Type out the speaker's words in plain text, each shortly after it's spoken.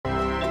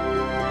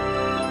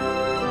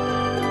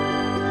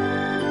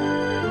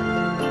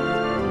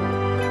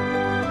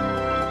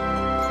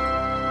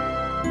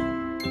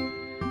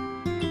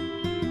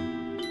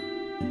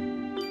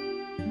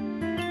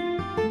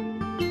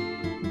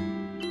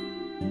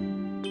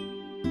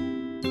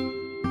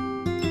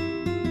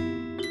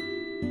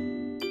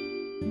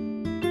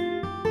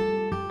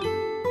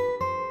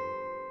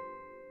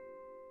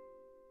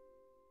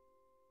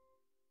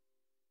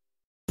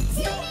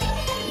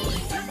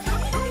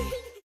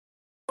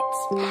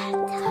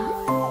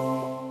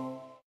bedtime.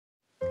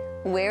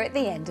 We're at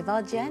the end of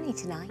our journey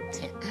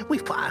tonight.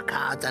 We've put our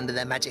cards under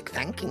the magic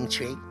thanking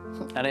tree.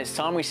 And it's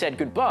time we said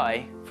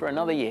goodbye for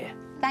another year.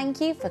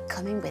 Thank you for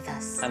coming with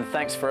us. And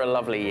thanks for a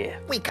lovely year.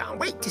 We can't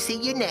wait to see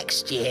you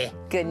next year.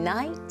 Good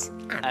night.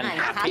 And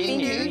Happy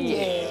New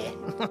Year.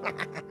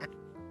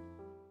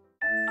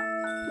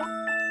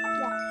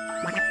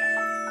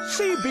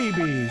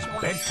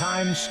 CBeebies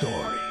Bedtime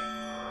Story.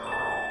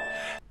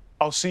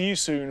 I'll see you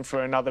soon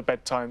for another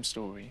bedtime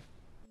story.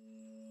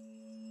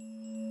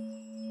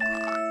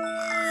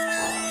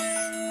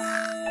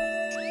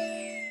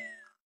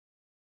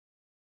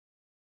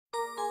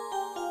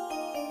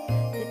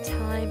 The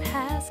time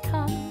has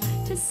come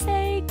to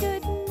say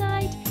good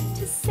night,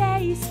 to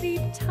say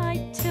sleep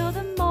tight till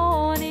the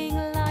morning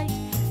light.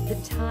 The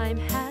time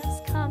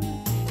has come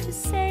to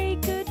say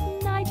good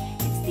night.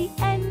 It's the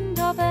end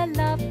of a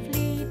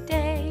lovely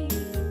day.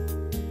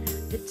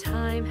 The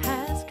time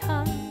has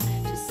come